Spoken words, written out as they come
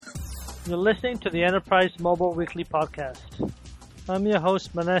You're listening to the Enterprise Mobile Weekly Podcast. I'm your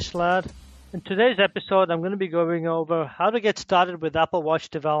host, Manesh Ladd. In today's episode, I'm going to be going over how to get started with Apple Watch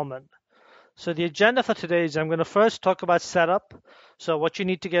development. So the agenda for today is I'm going to first talk about setup, so what you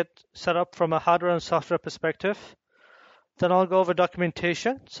need to get set up from a hardware and software perspective. Then I'll go over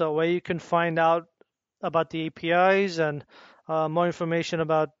documentation, so where you can find out about the APIs and more information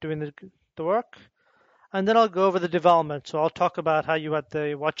about doing the work. And then I'll go over the development. So I'll talk about how you add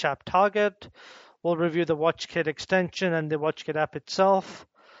the Watch app target. We'll review the WatchKit extension and the WatchKit app itself.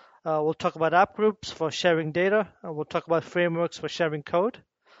 We'll talk about app groups for sharing data. And we'll talk about frameworks for sharing code.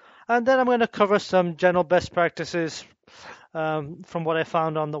 And then I'm going to cover some general best practices from what I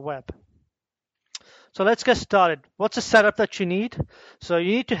found on the web. So let's get started. What's the setup that you need? So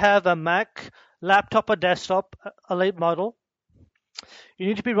you need to have a Mac, laptop, or desktop, a late model. You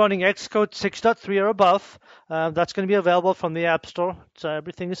need to be running Xcode 6.3 or above. That's going to be available from the App Store, so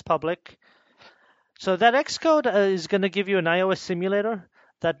everything is public. So that Xcode is going to give you an iOS simulator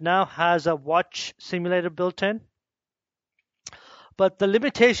that now has a watch simulator built in. But the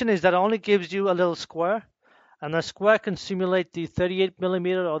limitation is that it only gives you a little square, and the square can simulate the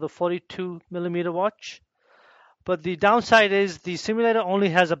 38mm or the 42mm watch. But the downside is the simulator only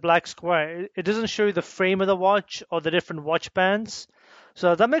has a black square. It doesn't show you the frame of the watch or the different watch bands.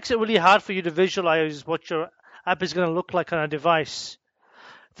 So that makes it really hard for you to visualize what your app is going to look like on a device.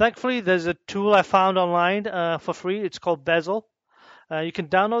 Thankfully, there's a tool I found online for free. It's called Bezel. You can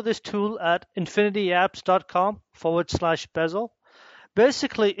download this tool at infinityapps.com/Bezel.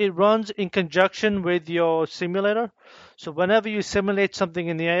 Basically, it runs in conjunction with your simulator. So whenever you simulate something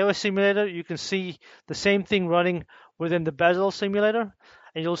in the iOS simulator, you can see the same thing running within the Bezel simulator.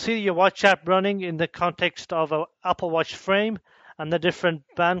 And you'll see your watch app running in the context of an Apple Watch frame and the different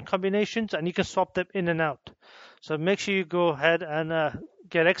band combinations, and you can swap them in and out. So make sure you go ahead and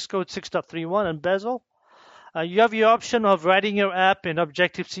get Xcode 6.31 and Bezel. You have your option of writing your app in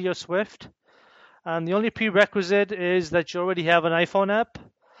Objective-C or Swift. And the only prerequisite is that you already have an iPhone app.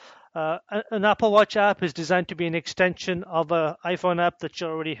 An Apple Watch app is designed to be an extension of an iPhone app that you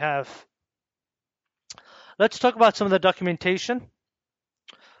already have. Let's talk about some of the documentation.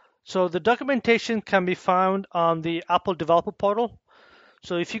 So the documentation can be found on the Apple Developer Portal.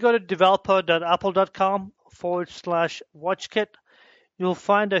 So if you go to developer.apple.com/WatchKit, you'll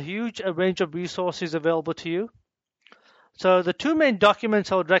find a huge range of resources available to you. So the two main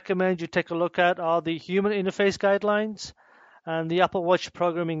documents I would recommend you take a look at are the Human Interface Guidelines and the Apple Watch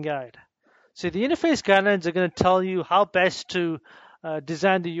Programming Guide. So the interface guidelines are going to tell you how best to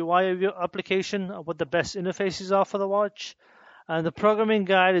design the UI of your application, what the best interfaces are for the watch. And the programming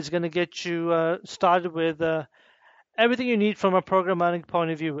guide is going to get you started with everything you need from a programmatic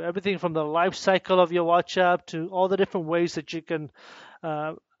point of view, everything from the life cycle of your watch app to all the different ways that you can,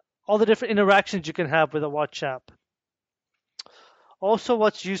 all the different interactions you can have with a watch app. Also,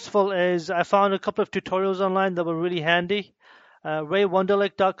 what's useful is I found a couple of tutorials online that were really handy.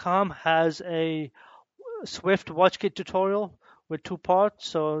 RayWonderlic.com has a Swift WatchKit tutorial with 2 parts,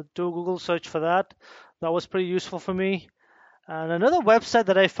 so do a Google search for that. That was pretty useful for me. And another website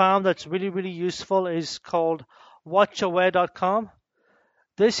that I found that's really, really useful is called WatchAware.com.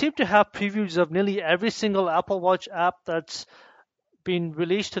 They seem to have previews of nearly every single Apple Watch app that's been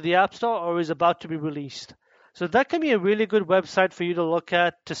released to the App Store or is about to be released. So that can be a really good website for you to look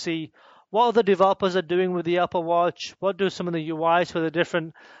at to see what other developers are doing with the Apple Watch, what do some of the UIs for the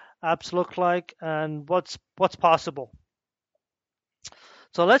different apps look like, and what's possible.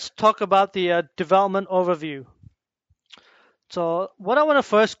 So let's talk about the development overview. So what I want to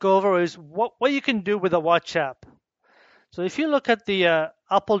first go over is what you can do with a watch app. So if you look at the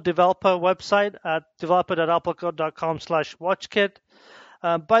Apple developer website at developer.apple.com/WatchKit,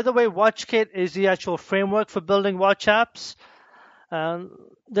 by the way, WatchKit is the actual framework for building watch apps.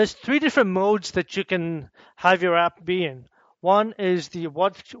 There's 3 different modes that you can have your app be in. One is the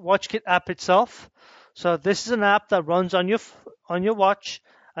WatchKit app itself. So this is an app that runs on your watch,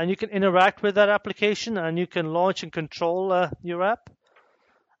 and you can interact with that application, and you can launch and control your app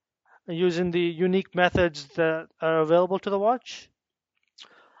using the unique methods that are available to the watch.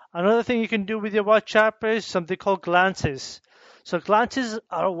 Another thing you can do with your watch app is something called glances. So glances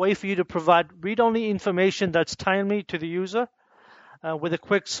are a way for you to provide read-only information that's timely to the user with a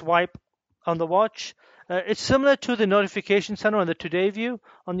quick swipe on the watch. It's similar to the notification center on the Today view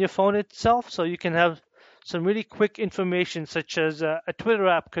on your phone itself, so you can have some really quick information, such as a Twitter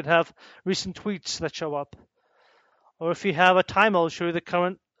app could have recent tweets that show up. Or if you have a timer, it'll show you the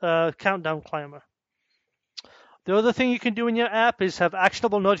current countdown climber. The other thing you can do in your app is have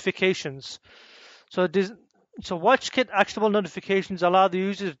actionable notifications. So So WatchKit actionable notifications allow the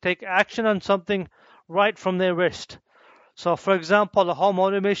user to take action on something right from their wrist. So for example, the home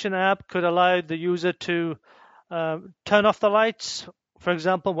automation app could allow the user to turn off the lights, for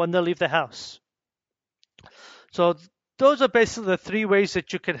example, when they leave the house. So those are basically the three ways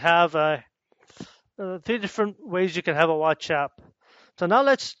that you could have three different ways you can have a watch app. So now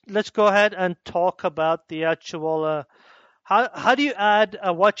let's go ahead and talk about the actual how do you add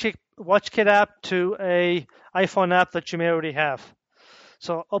a WatchKit app to a iPhone app that you may already have.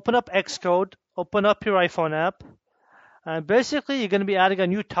 So open up Xcode, open up your iPhone app, and basically you're going to be adding a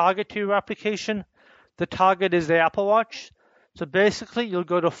new target to your application. The target is the Apple Watch. So basically you'll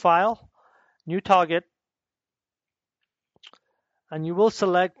go to File, New Target, and you will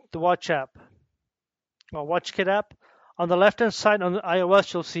select the Watch app or WatchKit app. On the left-hand side on the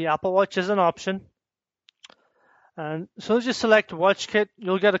iOS, you'll see Apple Watch as an option. And so as you select WatchKit,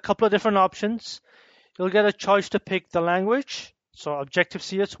 you'll get a couple of different options. You'll get a choice to pick the language, so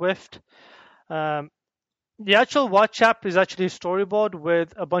Objective-C or Swift. The actual watch app is actually a storyboard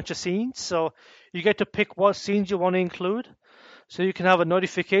with a bunch of scenes, so you get to pick what scenes you want to include. So you can have a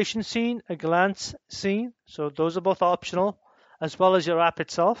notification scene, a glance scene, so those are both optional, as well as your app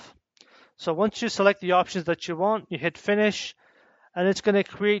itself. So once you select the options that you want, you hit finish, and it's going to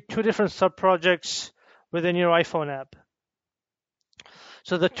create two different sub-projects within your iPhone app.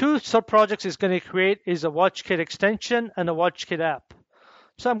 So the two sub-projects it's going to create is a WatchKit extension and a WatchKit app.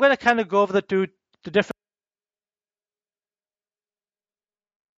 So I'm going to kind of go over the different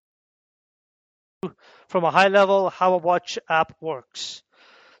from a high level how a watch app works.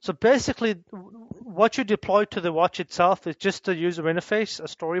 So basically what you deploy to the watch itself is just a user interface, a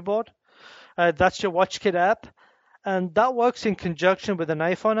storyboard. That's your WatchKit app. And that works in conjunction with an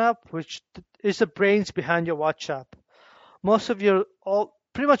iPhone app, which is the brains behind your watch app.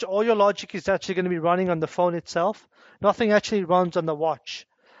 Pretty much all your logic is actually going to be running on the phone itself. Nothing actually runs on the watch.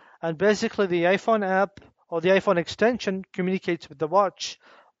 And basically the iPhone app or the iPhone extension communicates with the watch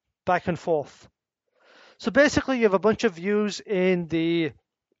back and forth. So basically you have a bunch of views on the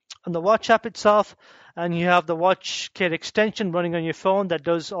watch app itself, and you have the WatchKit extension running on your phone that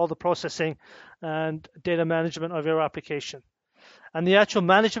does all the processing and data management of your application. And the actual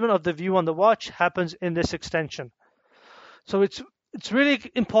management of the view on the watch happens in this extension. So it's really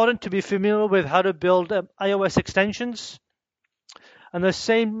important to be familiar with how to build iOS extensions. And the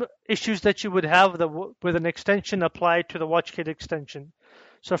same issues that you would have with an extension apply to the WatchKit extension.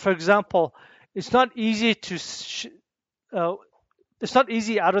 So for example, it's not easy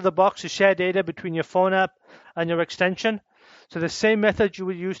out of the box to share data between your phone app and your extension. So the same method you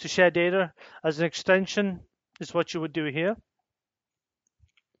would use to share data as an extension is what you would do here.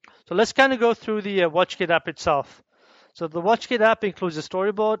 So let's kind of go through the WatchKit app itself. So the WatchKit app includes a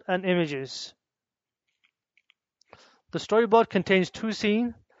storyboard and images. The storyboard contains two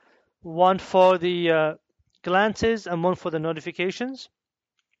scenes, one for the glances and one for the notifications.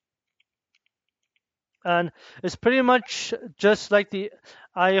 And it's pretty much just like the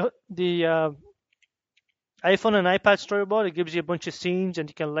iPhone and iPad storyboard. It gives you a bunch of scenes, and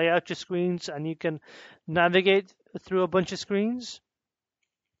you can lay out your screens, and you can navigate through a bunch of screens.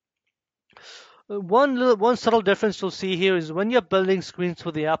 One subtle difference you'll see here is when you're building screens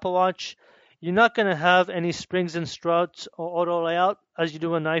for the Apple Watch, you're not going to have any springs and struts or auto layout as you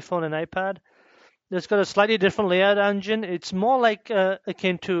do on iPhone and iPad. It's got a slightly different layout engine. It's more like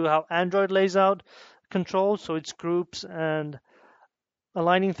akin to how Android lays out controls, so it's groups and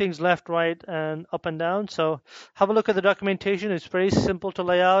aligning things left, right, and up and down. So have a look at the documentation. It's very simple to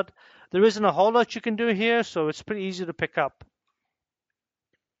lay out. There isn't a whole lot you can do here, so it's pretty easy to pick up.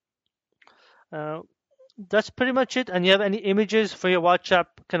 That's pretty much it. And you have any images for your watch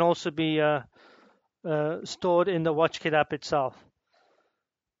app can also be stored in the WatchKit app itself.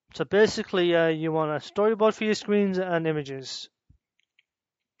 So basically, you want a storyboard for your screens and images.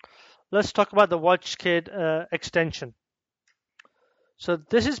 Let's talk about the WatchKit extension. So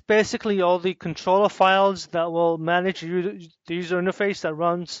this is basically all the controller files that will manage the user interface that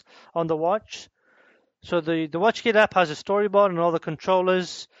runs on the watch. So the WatchKit app has a storyboard, and all the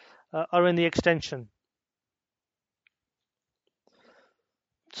controllers are in the extension.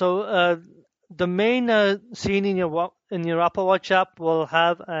 So the main scene in your Apple Watch app will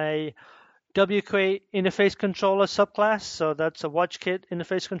have a WK interface controller subclass. So that's a WatchKit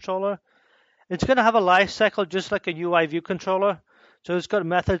interface controller. It's going to have a life cycle just like a UI view controller. So it's got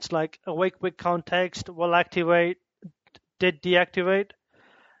methods like awake with context, will activate, did deactivate.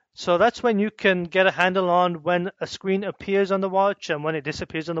 So that's when you can get a handle on when a screen appears on the watch and when it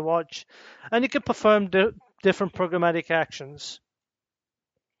disappears on the watch. And you can perform different programmatic actions.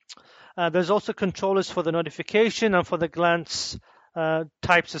 There's also controllers for the notification and for the glance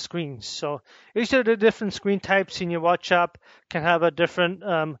types of screens. So each of the different screen types in your watch app can have a different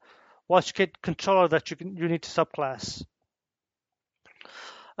WatchKit controller that you need to subclass.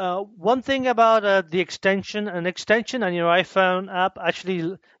 One thing about the extension, an extension and your iPhone app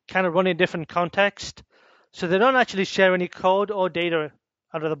actually kind of run in different context. So they don't actually share any code or data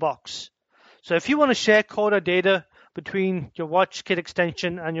out of the box. So if you want to share code or data between your WatchKit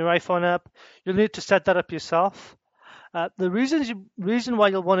extension and your iPhone app, you'll need to set that up yourself. The reason why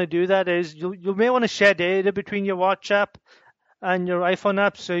you'll want to do that is you may want to share data between your watch app and your iPhone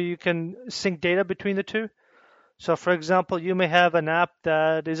app so you can sync data between the two. So for example, you may have an app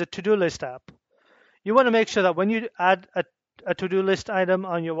that is a to-do list app. You want to make sure that when you add a to-do list item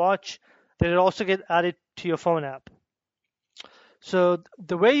on your watch, that it also gets added to your phone app. So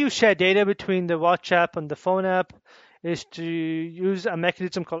the way you share data between the watch app and the phone app is to use a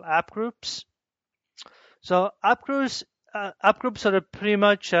mechanism called app groups. So app groups are pretty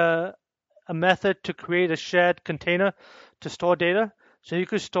much a method to create a shared container to store data. So you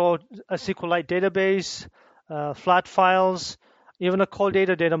could store a SQLite database, flat files, even a cold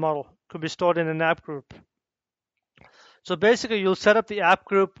data model could be stored in an app group. So basically, you'll set up the app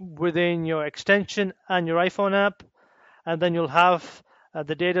group within your extension and your iPhone app, and then you'll have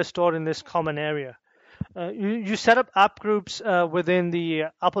the data stored in this common area. You set up app groups within the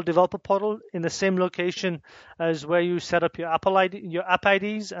Apple Developer Portal in the same location as where you set up your your app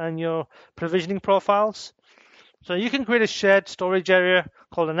IDs and your provisioning profiles. So you can create a shared storage area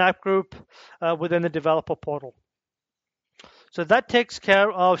called an app group within the Developer Portal. So that takes care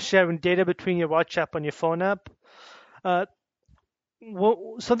of sharing data between your watch app and your phone app.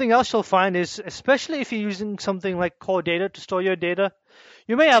 Something else you'll find is, especially if you're using something like core data to store your data,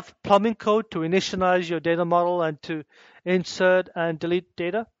 you may have plumbing code to initialize your data model and to insert and delete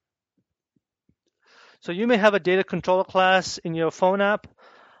data. So you may have a data controller class in your phone app,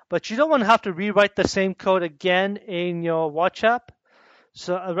 but you don't want to have to rewrite the same code again in your watch app.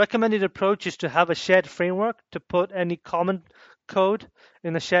 So a recommended approach is to have a shared framework to put any common code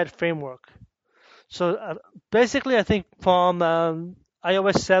in the shared framework. So basically, I think from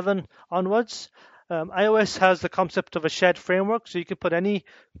iOS 7 onwards, iOS has the concept of a shared framework. So you can put any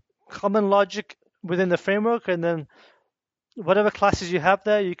common logic within the framework, and then whatever classes you have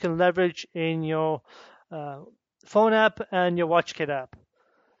there, you can leverage in your phone app and your WatchKit app.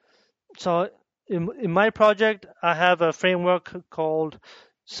 So in my project, I have a framework called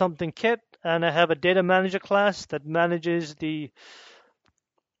something kit, and I have a data manager class that manages the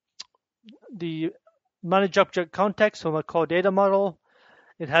manage object context from a core data model.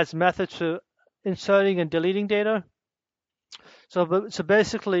 It has methods for inserting and deleting data. So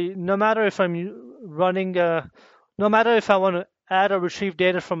basically, no matter if I'm running, no matter if I want to add or retrieve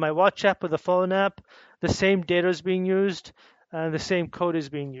data from my watch app or the phone app, the same data is being used and the same code is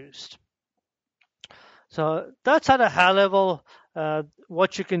being used. So that's at a high level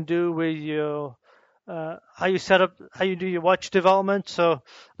what you can do with your how you do your watch development. So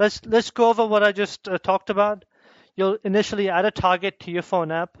let's go over what I just talked about. You'll initially add a target to your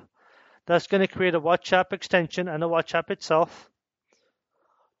phone app. That's going to create a watch app extension and a watch app itself.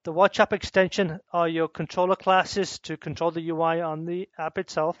 The watch app extension are your controller classes to control the UI on the app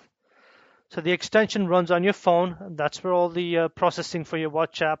itself. So the extension runs on your phone, and that's where all the processing for your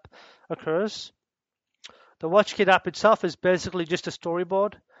watch app occurs. The WatchKit app itself is basically just a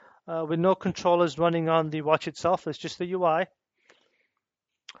storyboard with no controllers running on the watch itself. It's just the UI.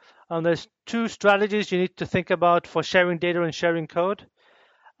 There's two strategies you need to think about for sharing data and sharing code.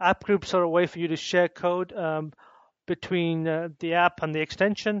 App groups are a way for you to share code between the app and the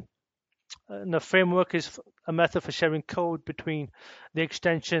extension. And the framework is a method for sharing code between the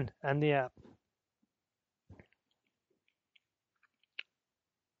extension and the app.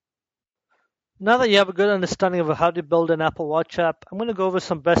 Now that you have a good understanding of how to build an Apple Watch app, I'm going to go over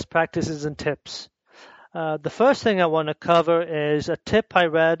some best practices and tips. The first thing I want to cover is a tip I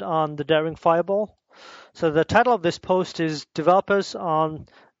read on the Daring Fireball. So the title of this post is Developers on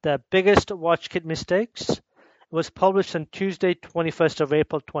Their Biggest WatchKit Mistakes. It was published on Tuesday, 21st of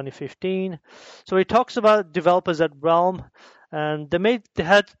April, 2015. So he talks about developers at Realm, and they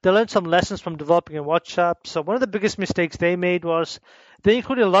learned some lessons from developing a watch app. So one of the biggest mistakes they made was they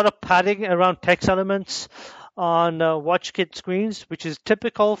included a lot of padding around text elements on WatchKit screens, which is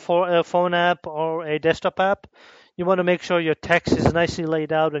typical for a phone app or a desktop app. You want to make sure your text is nicely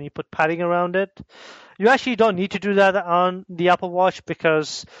laid out and you put padding around it. You actually don't need to do that on the Apple Watch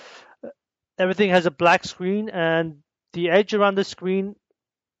because everything has a black screen and the edge around the screen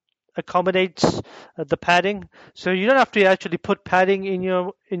accommodates the padding. So you don't have to actually put padding in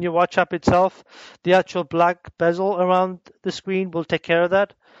your watch app itself. The actual black bezel around the screen will take care of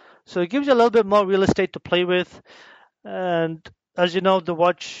that. So it gives you a little bit more real estate to play with. And as you know, the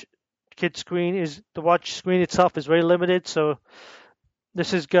watch screen itself is very limited. So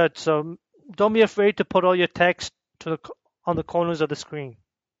this is good. So don't be afraid to put all your text on the corners of the screen.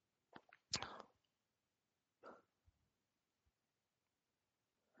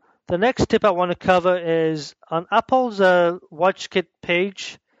 The next tip I want to cover is on Apple's WatchKit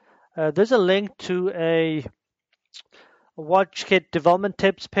page. There's a link to a WatchKit development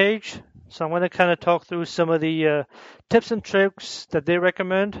tips page. So I'm going to kind of talk through some of the tips and tricks that they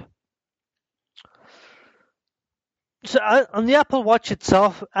recommend. So on the Apple Watch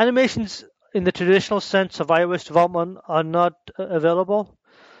itself, animations in the traditional sense of iOS development are not available.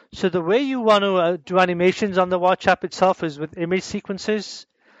 So the way you want to do animations on the watch app itself is with image sequences.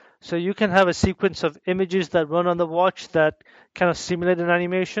 So you can have a sequence of images that run on the watch that kind of simulate an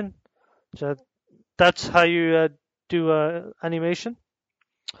animation. So that's how you do animation.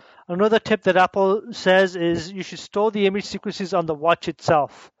 Another tip that Apple says is you should store the image sequences on the watch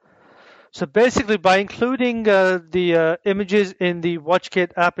itself. So basically, by including the images in the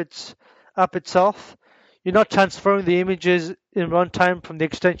WatchKit app itself, you're not transferring the images in runtime from the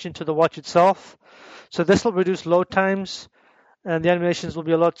extension to the watch itself. So this will reduce load times, and the animations will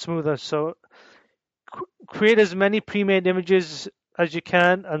be a lot smoother. So create as many pre-made images as you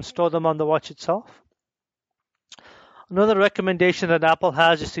can and store them on the watch itself. Another recommendation that Apple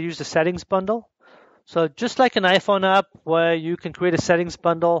has is to use the settings bundle. So just like an iPhone app where you can create a settings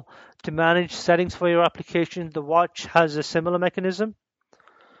bundle to manage settings for your application, the watch has a similar mechanism.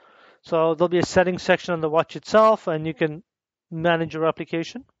 So there'll be a settings section on the watch itself, and you can manage your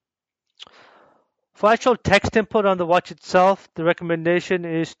application. For actual text input on the watch itself, the recommendation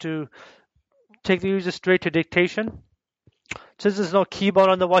is to take the user straight to dictation. Since there's no keyboard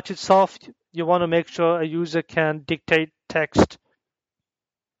on the watch itself, you want to make sure a user can dictate text.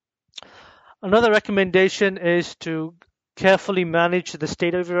 Another recommendation is to carefully manage the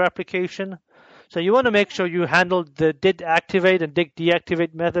state of your application. So you want to make sure you handle the did activate and did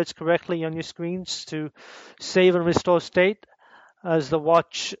deactivate methods correctly on your screens to save and restore state as the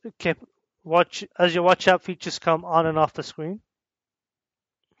as your watch app features come on and off the screen.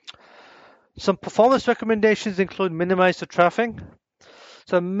 Some performance recommendations include minimize the traffic.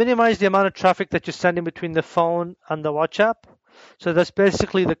 So minimize the amount of traffic that you're sending between the phone and the watch app. So that's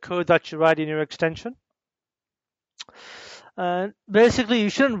basically the code that you write in your extension. Basically, you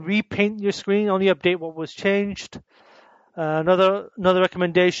shouldn't repaint your screen, only update what was changed. Another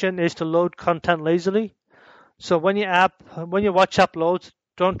recommendation is to load content lazily. So when your watch app loads,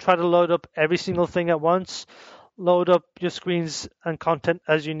 don't try to load up every single thing at once. Load up your screens and content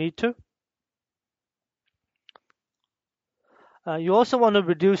as you need to. You also want to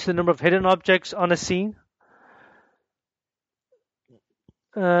reduce the number of hidden objects on a scene.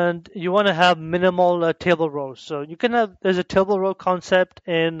 And you want to have minimal table rows. So there's a table row concept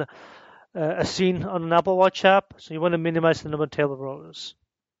in a scene on an Apple Watch app. So you want to minimize the number of table rows.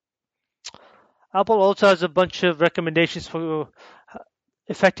 Apple also has a bunch of recommendations for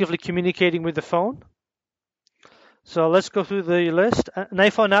effectively communicating with the phone. So let's go through the list. An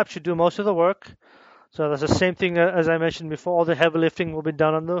iPhone app should do most of the work. So that's the same thing as I mentioned before. All the heavy lifting will be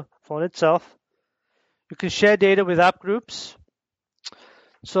done on the phone itself. You can share data with app groups.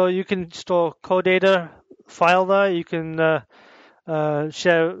 So you can store code data file there. You can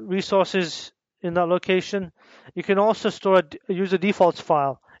share resources in that location. You can also store a user defaults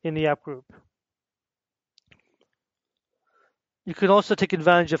file in the app group. You can also take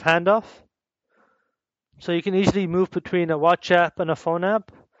advantage of handoff. So you can easily move between a watch app and a phone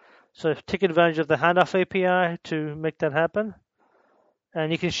app. So take advantage of the handoff API to make that happen.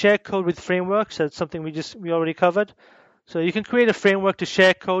 And you can share code with frameworks. That's something we already covered. So you can create a framework to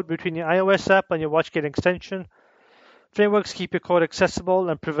share code between your iOS app and your WatchKit extension. Frameworks keep your code accessible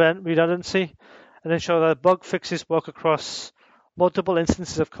and prevent redundancy, and ensure that bug fixes work across multiple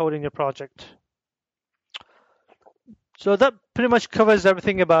instances of code in your project. So that pretty much covers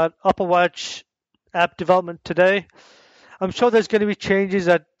everything about Apple Watch app development today. I'm sure there's going to be changes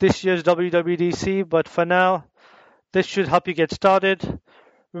at this year's WWDC, but for now, this should help you get started.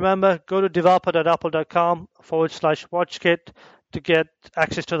 Remember, go to developer.apple.com/WatchKit to get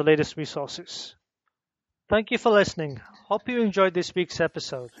access to the latest resources. Thank you for listening. Hope you enjoyed this week's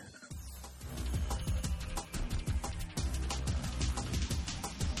episode.